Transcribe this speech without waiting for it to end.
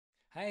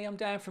Hey, I'm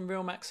Dan from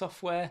Real Mac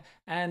Software,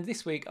 and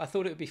this week I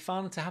thought it would be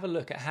fun to have a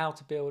look at how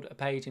to build a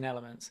page in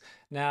Elements.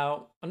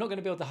 Now, I'm not going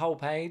to build the whole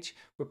page.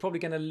 We're probably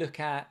going to look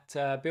at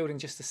building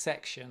just a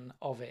section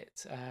of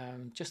it,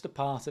 just a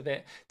part of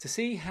it, to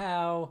see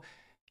how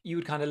you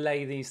would kind of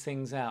lay these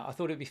things out. I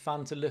thought it'd be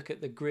fun to look at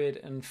the grid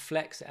and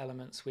flex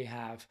elements we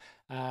have.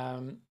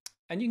 And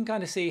you can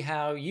kind of see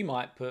how you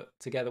might put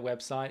together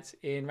websites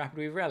in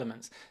RapidWeaver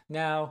Elements.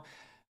 Now,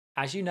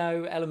 as you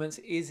know, Elements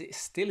is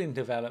still in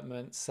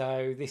development,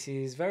 so this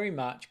is very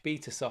much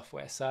beta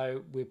software.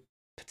 So we're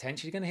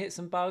potentially going to hit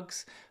some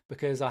bugs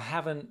because I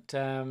haven't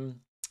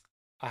run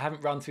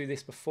through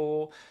this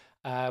before.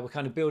 We're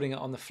kind of building it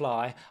on the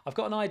fly. I've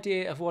got an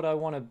idea of what I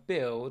want to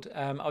build.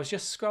 I was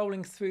just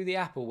scrolling through the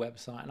Apple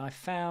website and I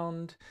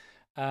found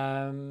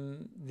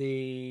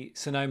the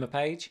Sonoma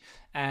page,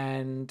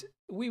 and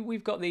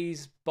we've got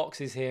these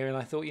boxes here, and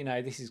I thought, you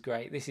know, this is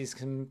great. This is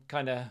some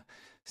kind of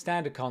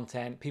standard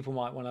content people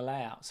might want to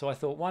lay out. So I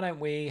thought, why don't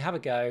we have a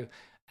go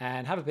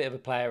and have a bit of a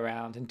play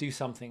around and do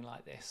something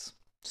like this.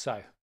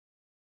 So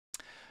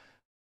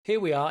here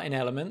we are in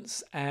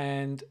Elements,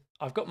 and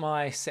I've got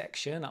my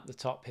section up the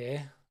top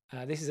here.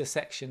 This is a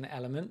section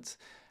element,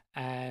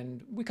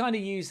 and we kind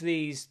of use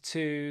these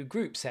to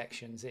group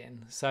sections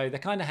in. So they're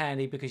kind of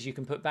handy because you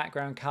can put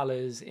background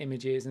colors,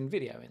 images, and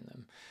video in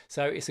them.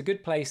 So it's a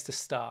good place to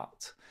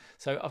start.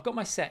 So I've got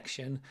my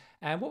section,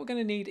 and what we're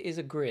going to need is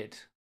a grid.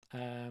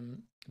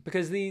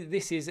 Because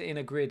this is in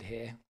a grid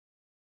here,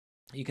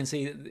 you can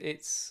see that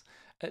it's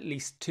at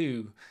least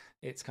two.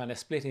 It's kind of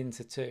split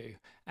into two.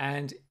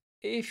 And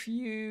if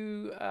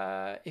you've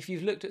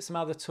looked at some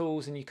other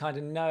tools and you kind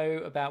of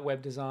know about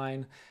web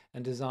design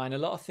and design, a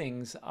lot of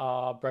things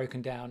are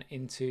broken down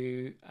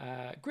into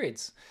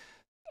grids.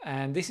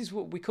 And this is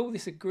what we call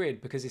this a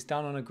grid because it's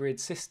done on a grid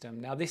system.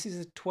 Now this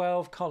is a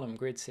 12-column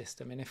grid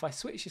system, and if I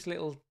switch this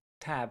little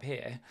tab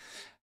here,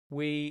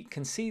 we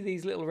can see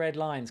these little red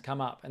lines come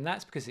up, and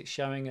that's because it's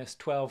showing us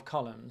 12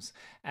 columns,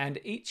 and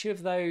each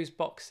of those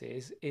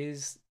boxes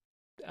is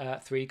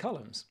 3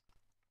 columns,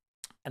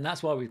 and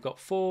that's why we've got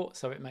 4,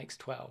 so it makes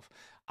 12.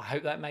 I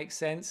hope that makes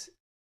sense.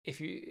 If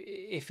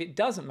it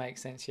doesn't make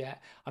sense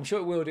yet, I'm sure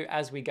it will do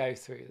as we go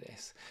through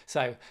this.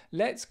 So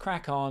let's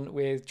crack on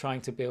with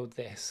trying to build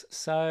this.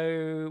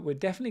 So we're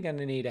definitely going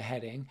to need a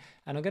heading,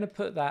 and I'm going to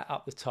put that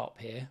up the top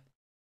here.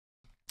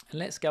 And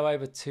let's go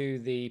over to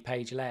the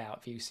page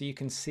layout view so you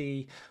can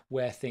see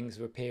where things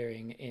are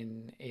appearing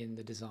in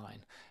the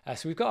design.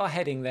 So we've got our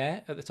heading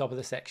there at the top of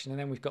the section, and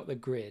then we've got the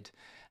grid.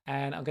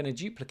 And I'm going to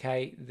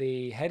duplicate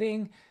the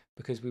heading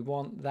because we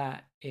want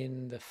that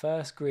in the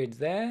first grid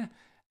there.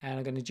 And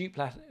I'm going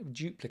to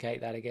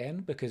duplicate that again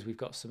because we've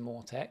got some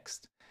more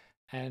text.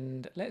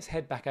 And let's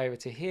head back over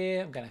to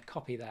here. I'm going to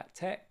copy that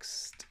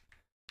text.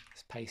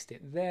 Let's paste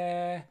it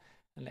there.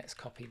 And let's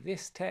copy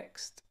this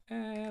text,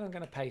 and I'm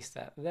going to paste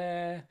that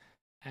there,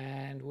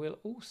 and we'll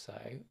also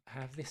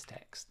have this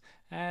text,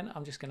 and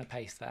I'm just going to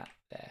paste that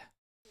there.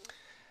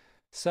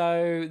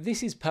 So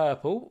this is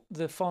purple.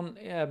 The font,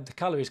 the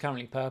color is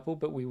currently purple,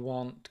 but we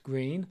want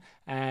green.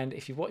 And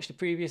if you've watched the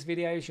previous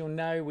videos, you'll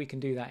know we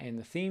can do that in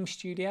the theme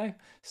studio.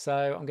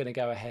 So I'm going to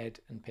go ahead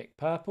and pick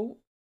purple,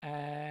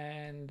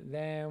 and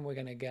then we're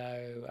going to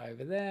go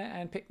over there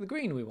and pick the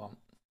green we want.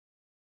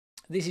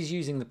 This is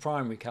using the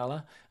primary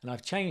color, and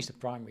I've changed the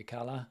primary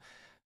color.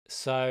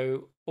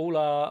 So all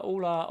our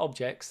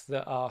objects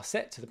that are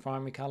set to the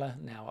primary color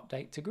now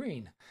update to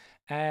green.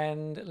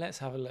 And let's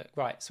have a look.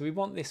 Right, so we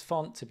want this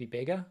font to be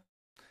bigger.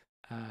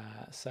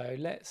 So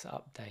let's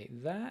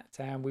update that.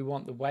 And we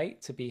want the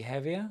weight to be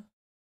heavier.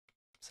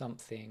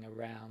 Something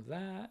around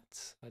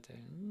that.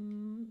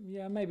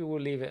 Yeah, maybe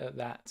we'll leave it at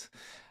that.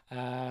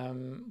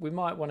 We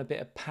might want a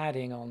bit of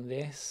padding on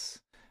this,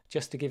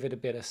 just to give it a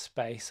bit of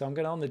space. So I'm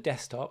going on the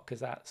desktop because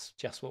that's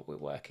just what we're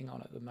working on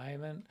at the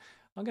moment.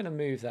 I'm going to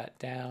move that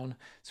down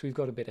so we've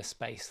got a bit of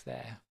space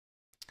there.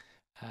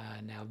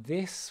 Now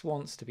this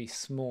wants to be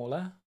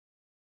smaller,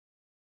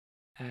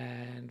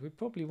 and we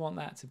probably want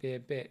that to be a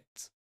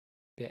bit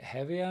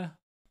heavier.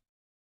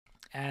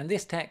 And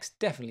this text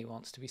definitely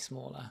wants to be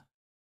smaller,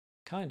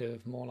 kind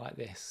of more like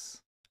this.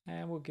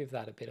 And we'll give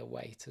that a bit of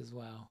weight as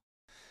well.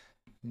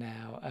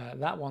 Now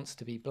that wants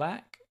to be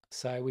black.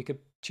 So we could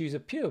choose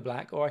a pure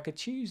black, or I could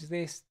choose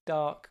this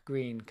dark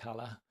green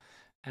color.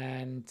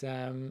 And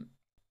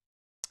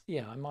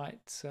yeah, I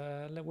might,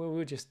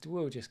 we'll just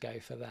go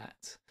for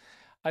that.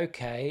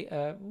 Okay,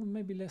 well,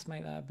 maybe let's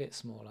make that a bit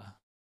smaller.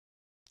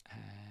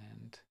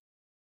 And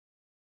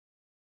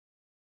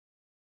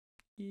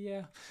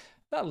yeah,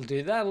 that'll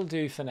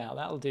do for now.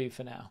 That'll do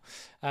for now.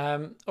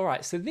 All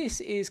right, so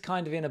this is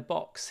kind of in a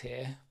box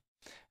here.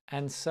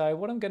 And so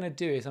what I'm going to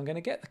do is I'm going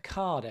to get the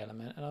card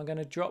element, and I'm going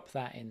to drop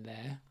that in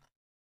there.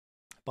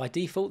 By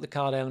default, the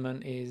card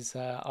element is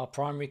our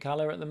primary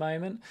color at the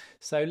moment.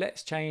 So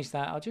let's change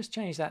that. I'll just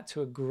change that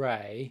to a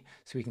gray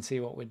so we can see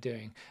what we're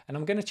doing. And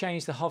I'm going to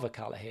change the hover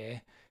color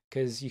here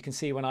because you can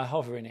see when I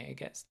hover in it, it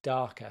gets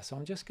darker. So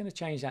I'm just going to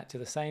change that to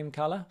the same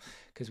color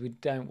because we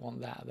don't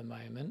want that at the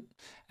moment.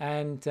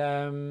 And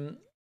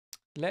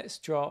let's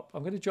drop,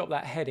 I'm going to drop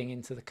that heading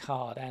into the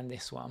card and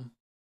this one.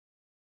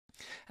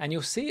 And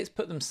you'll see it's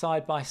put them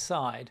side by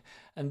side.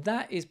 And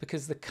that is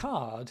because the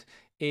card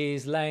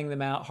is laying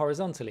them out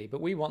horizontally, but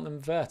we want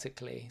them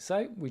vertically.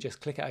 So we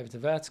just click it over to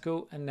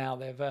vertical, and now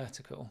they're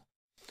vertical.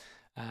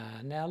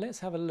 Now let's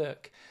have a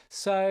look.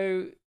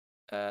 So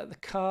the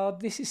card,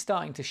 this is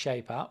starting to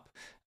shape up,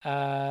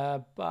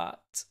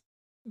 but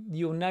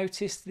you'll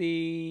notice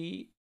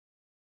the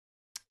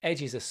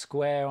edges are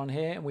square on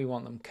here and we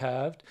want them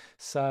curved.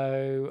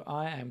 So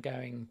I am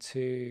going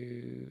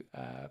to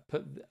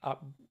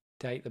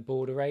update the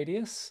border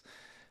radius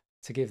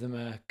to give them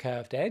a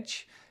curved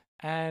edge.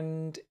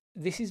 And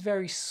this is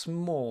very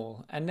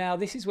small. And now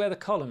this is where the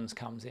columns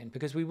comes in,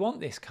 because we want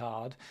this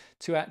card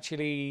to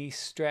actually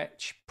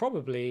stretch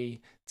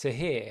probably to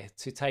here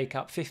to take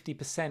up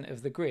 50%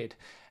 of the grid.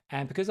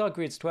 And because our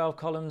grid's 12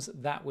 columns,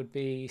 that would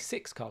be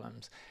 6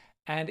 columns.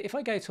 And if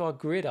I go to our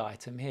grid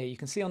item here, you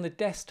can see on the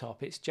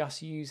desktop, it's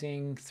just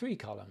using 3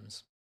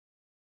 columns.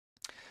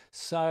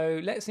 So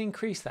let's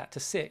increase that to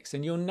 6,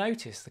 and you'll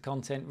notice the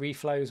content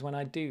reflows when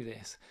I do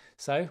this.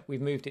 So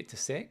we've moved it to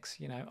 6,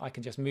 you know, I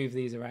can just move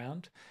these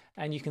around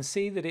and you can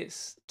see that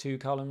it's 2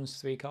 columns,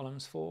 3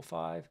 columns, 4,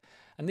 5.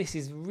 And this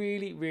is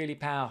really, really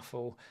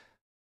powerful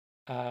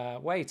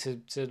way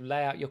to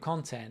lay out your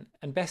content.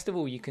 And best of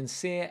all, you can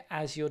see it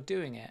as you're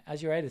doing it,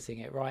 as you're editing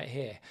it right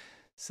here.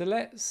 So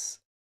let's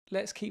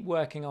keep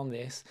working on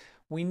this.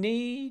 We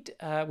need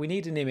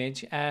an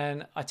image,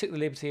 and I took the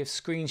liberty of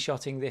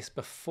screenshotting this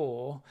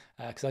before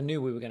because I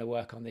knew we were going to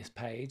work on this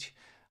page.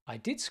 I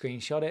did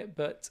screenshot it,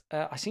 but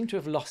I seem to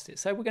have lost it.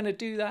 So we're going to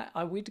do that.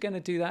 We're going to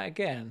do that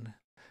again.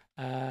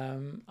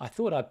 I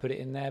thought I'd put it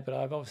in there, but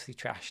I've obviously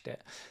trashed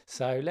it.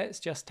 So let's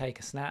just take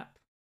a snap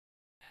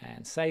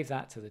and save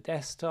that to the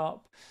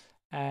desktop.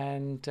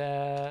 And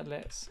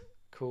let's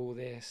call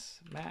this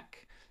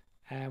Mac.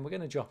 And we're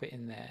going to drop it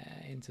in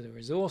there into the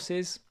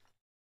resources.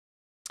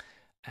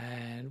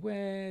 And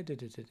where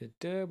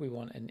we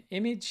want an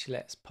image,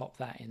 let's pop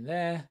that in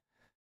there.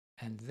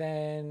 And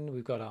then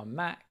we've got our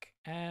Mac,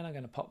 and I'm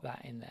going to pop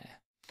that in there.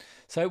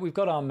 So we've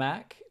got our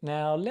Mac.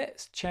 Now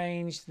let's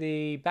change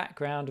the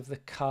background of the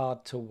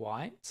card to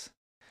white.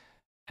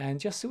 And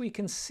just so we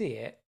can see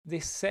it,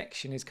 this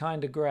section is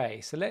kind of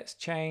grey. So let's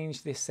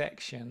change this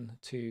section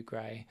to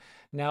grey.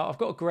 Now I've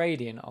got a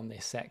gradient on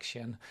this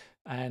section,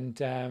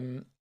 and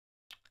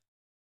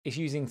it's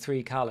using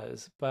 3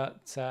 colors,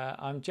 but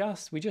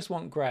we just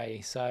want grey,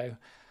 so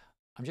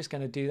I'm just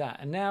going to do that.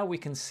 And now we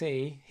can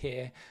see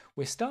here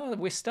we're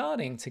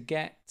starting to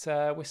get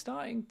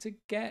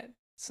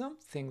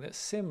something that's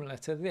similar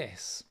to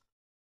this.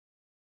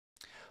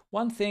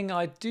 One thing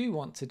I do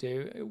want to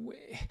do,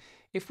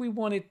 if we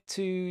wanted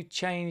to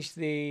change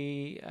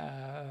the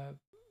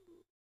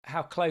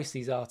how close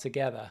these are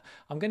together,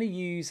 I'm going to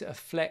use a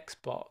flex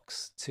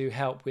box to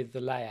help with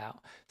the layout.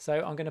 So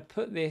I'm going to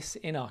put this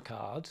in our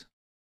card.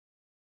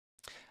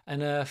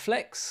 And a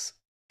flex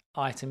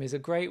item is a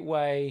great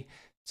way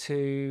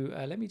to,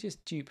 let me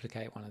just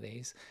duplicate one of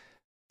these.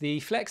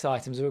 The flex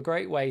items are a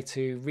great way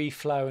to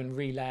reflow and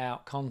relay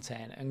out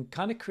content and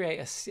kind of create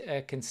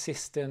a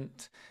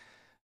consistent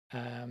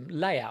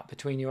layout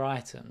between your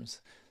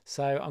items.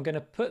 So I'm going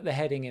to put the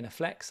heading in a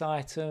flex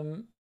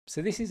item.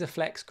 So this is a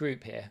flex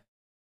group here,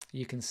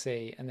 you can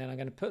see, and then I'm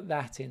going to put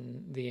that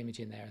in the image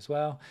in there as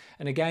well.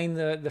 And again,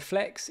 the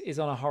flex is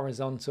on a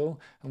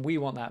horizontal and we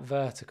want that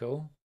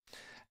vertical.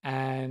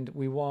 And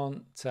we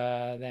want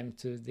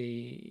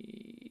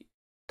the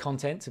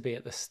content to be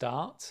at the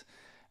start.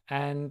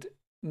 And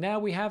now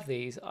we have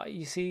these.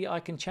 You see,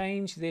 I can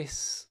change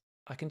this.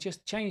 I can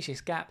just change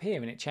this gap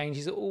here, and it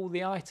changes all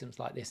the items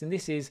like this. And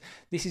this is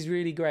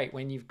really great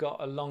when you've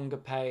got a longer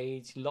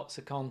page, lots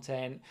of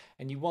content,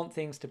 and you want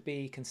things to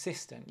be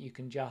consistent. You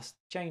can just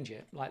change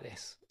it like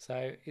this.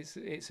 So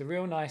it's a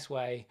real nice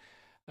way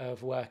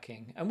of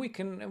working. And we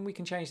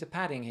can change the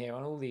padding here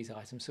on all these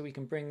items, so we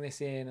can bring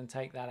this in and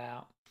take that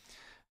out.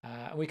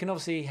 And we can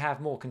obviously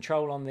have more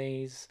control on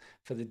these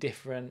for the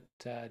different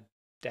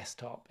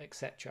desktop,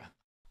 etc.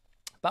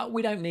 But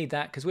we don't need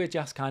that because we're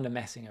just kind of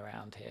messing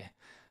around here.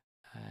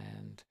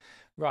 And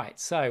right,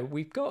 so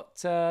we've got,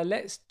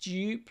 let's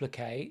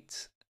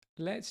duplicate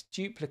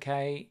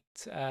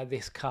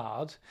this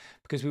card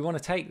because we want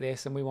to take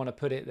this and we want to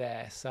put it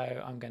there. So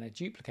I'm going to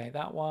duplicate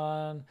that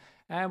one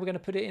and we're going to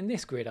put it in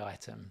this grid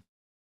item.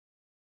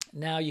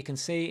 Now you can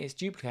see it's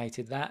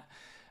duplicated that.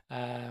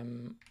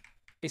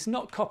 It's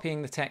not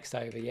copying the text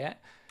over yet,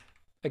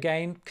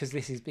 again, because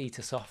this is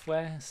beta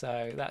software.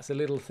 So that's a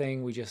little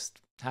thing we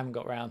just haven't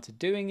got around to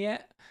doing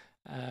yet.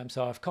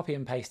 So I've copy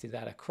and pasted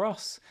that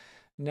across.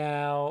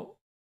 Now,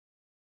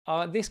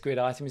 this grid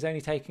item is only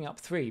taking up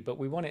 3, but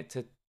we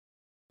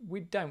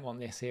don't want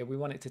this here. We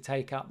want it to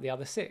take up the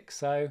other 6.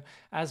 So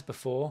as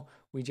before,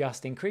 we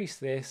just increase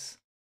this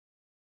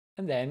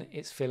and then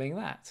it's filling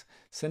that.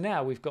 So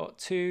now we've got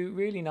 2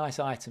 really nice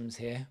items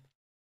here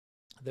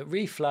that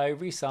reflow,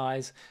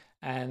 resize,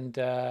 and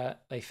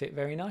they fit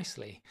very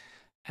nicely.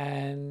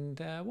 And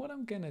what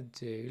I'm going to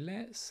do,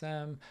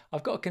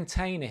 I've got a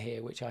container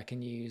here which I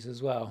can use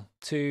as well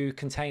to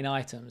contain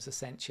items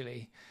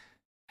essentially.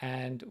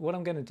 And what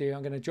I'm going to do,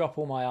 I'm going to drop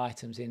all my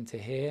items into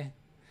here,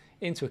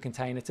 into a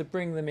container to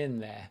bring them in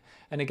there.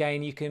 And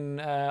again, you can,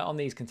 on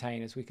these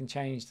containers, we can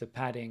change the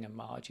padding and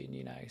margin,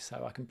 you know,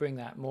 so I can bring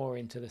that more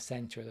into the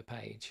center of the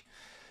page.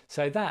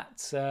 So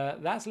that's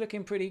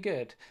looking pretty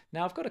good.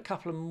 Now I've got a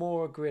couple of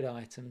more grid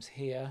items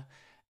here,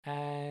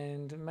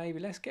 and maybe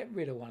let's get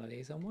rid of one of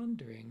these. I'm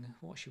wondering,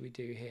 what should we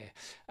do here?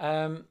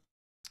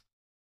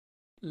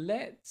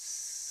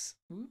 Let's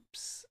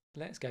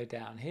go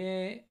down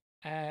here,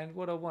 and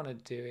what I want to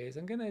do is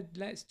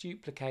let's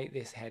duplicate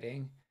this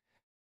heading,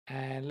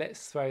 and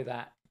let's throw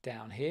that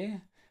down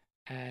here,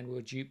 and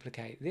we'll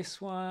duplicate this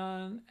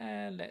one,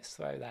 and let's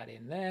throw that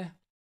in there.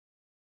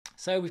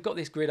 So we've got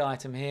this grid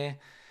item here,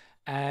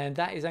 and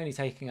that is only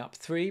taking up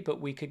 3,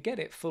 but we could get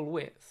it full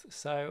width.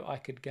 So I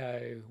could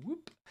go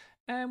whoop,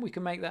 and we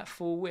can make that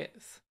full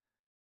width.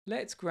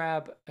 Let's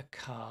grab a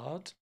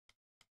card,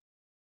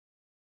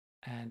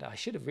 and I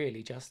should have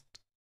really just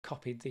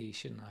copied these,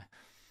 shouldn't I?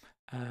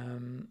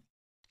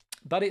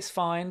 But it's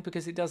fine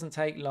because it doesn't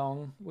take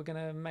long. We're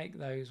going to make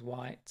those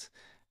white,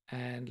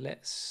 and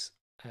let's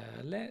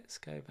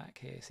go back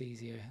here. It's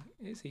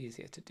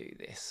easier to do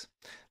this.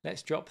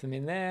 Let's drop them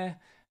in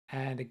there.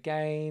 And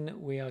again,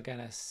 we are going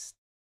to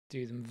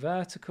do them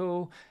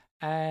vertical,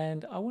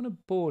 and I want a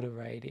border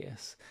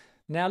radius.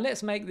 Now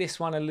let's make this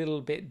one a little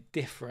bit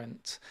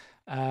different.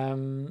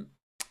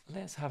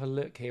 Let's have a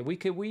look here.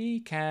 We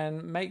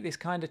can make this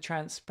kind of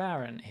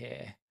transparent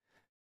here,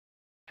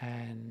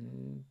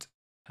 and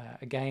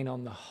again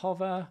on the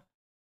hover.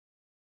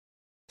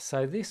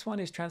 So this one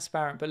is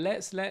transparent, but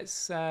let's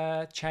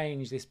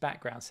change this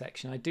background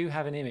section. I do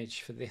have an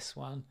image for this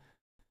one.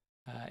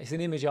 It's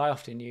an image I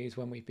often use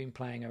when we've been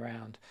playing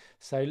around.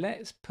 So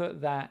let's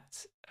put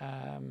that.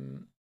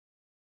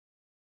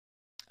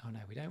 Oh no,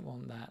 we don't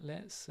want that.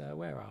 Let's.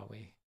 Where are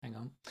we? Hang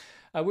on.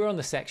 We're on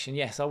the section.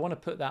 Yes, I want to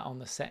put that on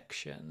the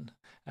section.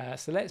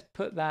 So let's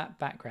put that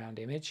background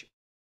image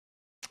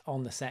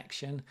on the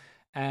section,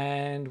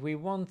 and we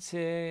want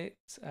it.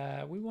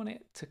 We want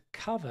it to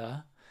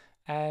cover,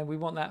 and we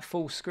want that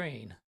full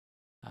screen.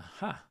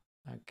 Aha.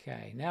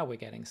 Okay. Now we're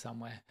getting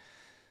somewhere.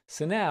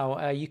 So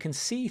now you can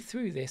see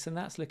through this, and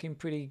that's looking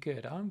pretty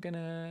good. I'm going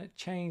to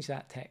change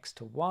that text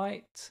to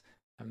white,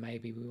 and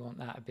maybe we want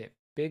that a bit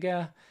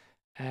bigger.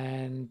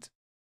 And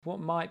what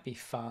might be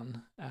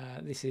fun,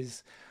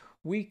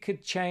 we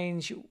could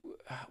change,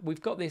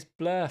 we've got this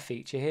blur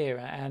feature here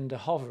and a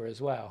hover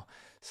as well.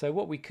 So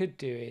what we could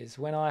do is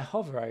when I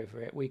hover over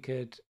it, we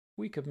could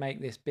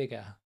make this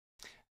bigger.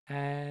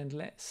 And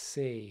let's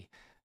see,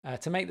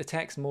 to make the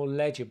text more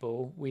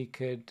legible, we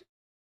could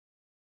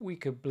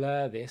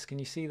blur this. Can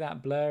you see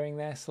that blurring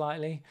there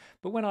slightly?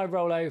 But when I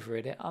roll over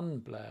it, it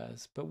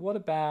unblurs. But what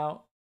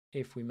about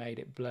if we made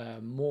it blur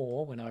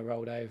more when I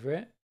rolled over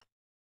it?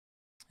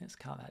 Let's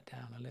cut that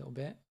down a little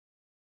bit.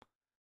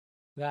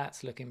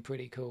 That's looking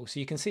pretty cool. So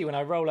you can see when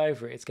I roll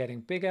over it, it's getting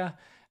bigger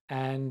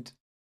and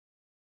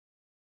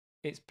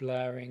it's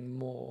blurring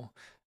more.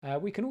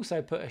 We can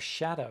also put a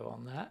shadow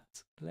on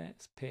that.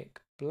 Let's pick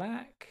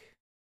black.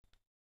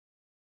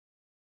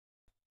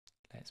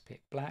 Let's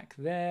pick black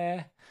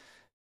there.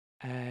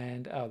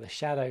 And the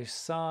shadow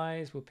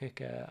size, we'll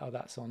pick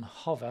that's on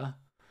hover,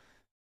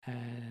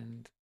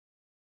 and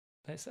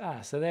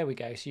so there we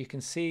go. So you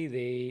can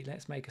see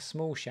let's make a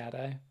small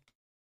shadow.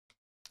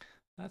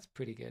 That's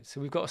pretty good. So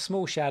we've got a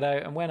small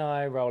shadow, and when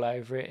I roll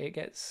over it,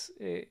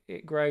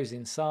 it grows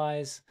in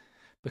size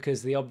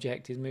because the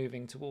object is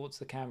moving towards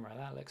the camera.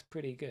 That looks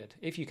pretty good,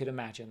 if you could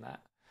imagine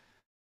that.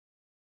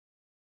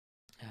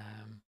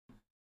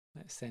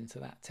 Let's center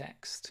that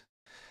text.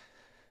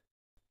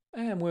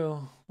 And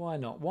why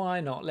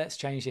not? Let's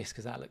change this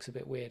because that looks a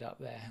bit weird up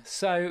there.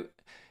 So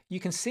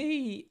you can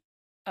see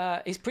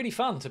it's pretty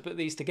fun to put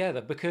these together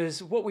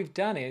because what we've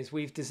done is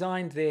we've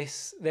designed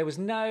this. There was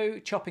no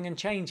chopping and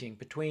changing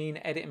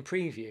between edit and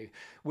preview,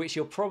 which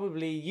you're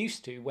probably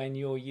used to when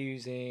you're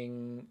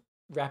using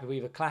Rapid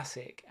Weaver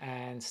Classic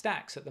and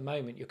Stacks at the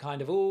moment. You're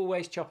kind of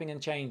always chopping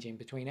and changing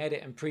between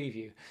edit and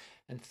preview,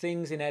 and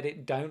things in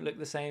edit don't look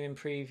the same in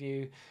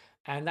preview.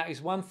 And that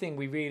is one thing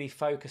we really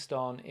focused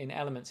on in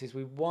Elements, is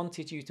we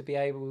wanted you to be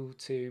able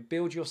to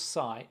build your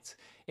site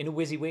in a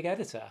WYSIWYG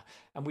editor.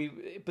 And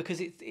because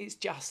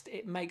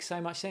it makes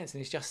so much sense, and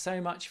it's just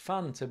so much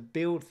fun to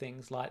build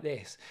things like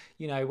this.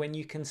 You know, when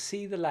you can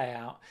see the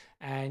layout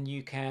and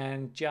you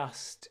can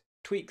just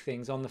tweak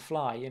things on the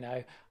fly. You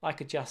know, I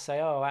could just say,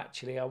 oh,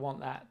 actually, I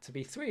want that to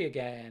be 3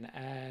 again,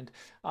 and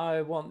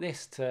I want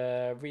this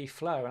to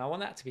reflow, and I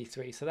want that to be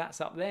 3. So that's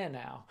up there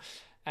now.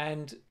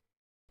 And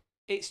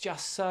it's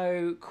just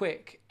so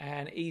quick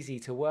and easy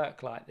to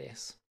work like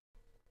this,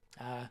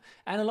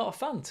 and a lot of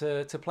fun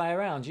to play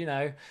around, you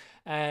know.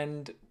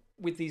 And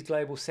with these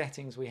global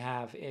settings we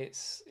have,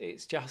 it's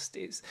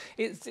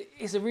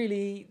a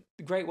really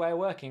great way of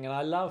working, and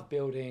I love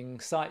building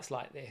sites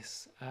like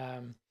this.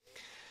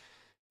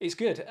 It's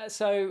good.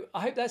 So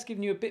I hope that's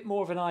given you a bit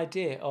more of an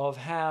idea of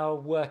how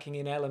working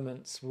in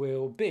Elements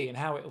will be and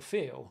how it'll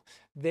feel.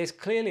 There's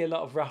clearly a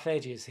lot of rough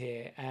edges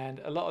here, and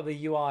a lot of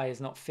the UI is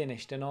not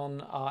finished. And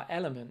on our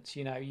Elements,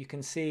 you know, you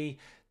can see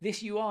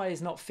this UI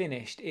is not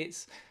finished.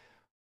 It's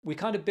we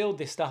kind of build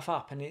this stuff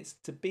up, and it's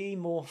to be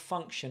more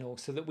functional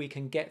so that we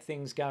can get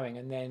things going,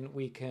 and then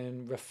we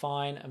can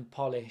refine and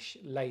polish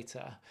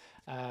later.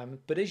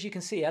 But as you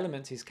can see,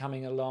 Elements is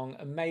coming along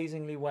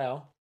amazingly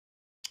well.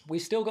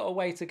 We've still got a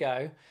way to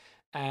go,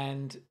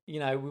 and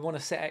you know, we want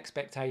to set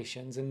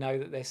expectations and know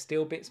that there's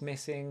still bits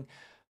missing,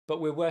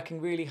 but we're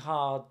working really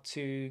hard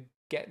to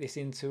get this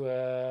into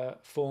a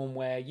form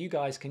where you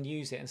guys can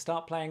use it and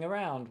start playing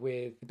around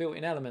with the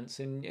built-in elements,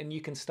 and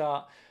you can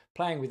start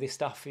playing with this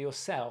stuff for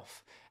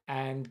yourself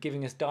and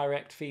giving us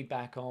direct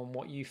feedback on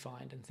what you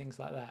find and things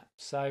like that.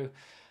 So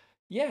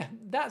yeah,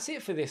 that's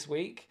it for this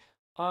week.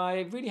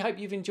 I really hope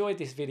you've enjoyed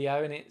this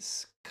video and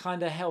it's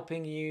kind of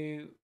helping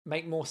you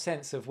make more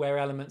sense of where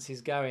Elements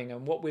is going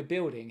and what we're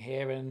building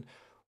here and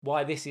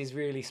why this is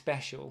really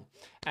special.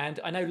 And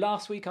I know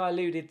last week I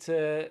alluded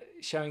to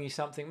showing you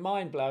something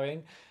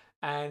mind-blowing,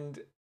 and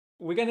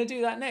we're going to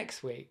do that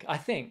next week, I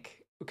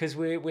think, because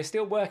we're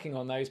still working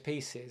on those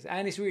pieces,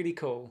 and it's really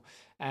cool.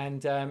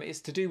 And it's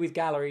to do with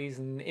galleries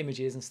and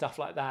images and stuff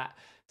like that.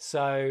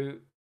 So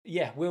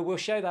yeah, we'll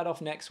show that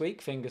off next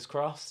week, fingers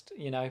crossed,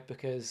 you know,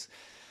 because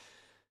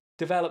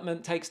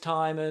development takes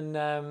time,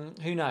 and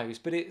who knows,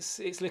 but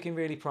it's looking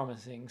really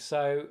promising.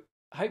 So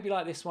I hope you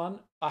like this one.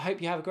 I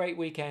hope you have a great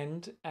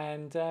weekend,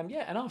 and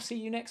yeah, and I'll see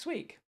you next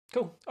week.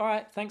 Cool. All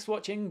right, thanks for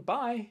watching.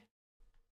 Bye.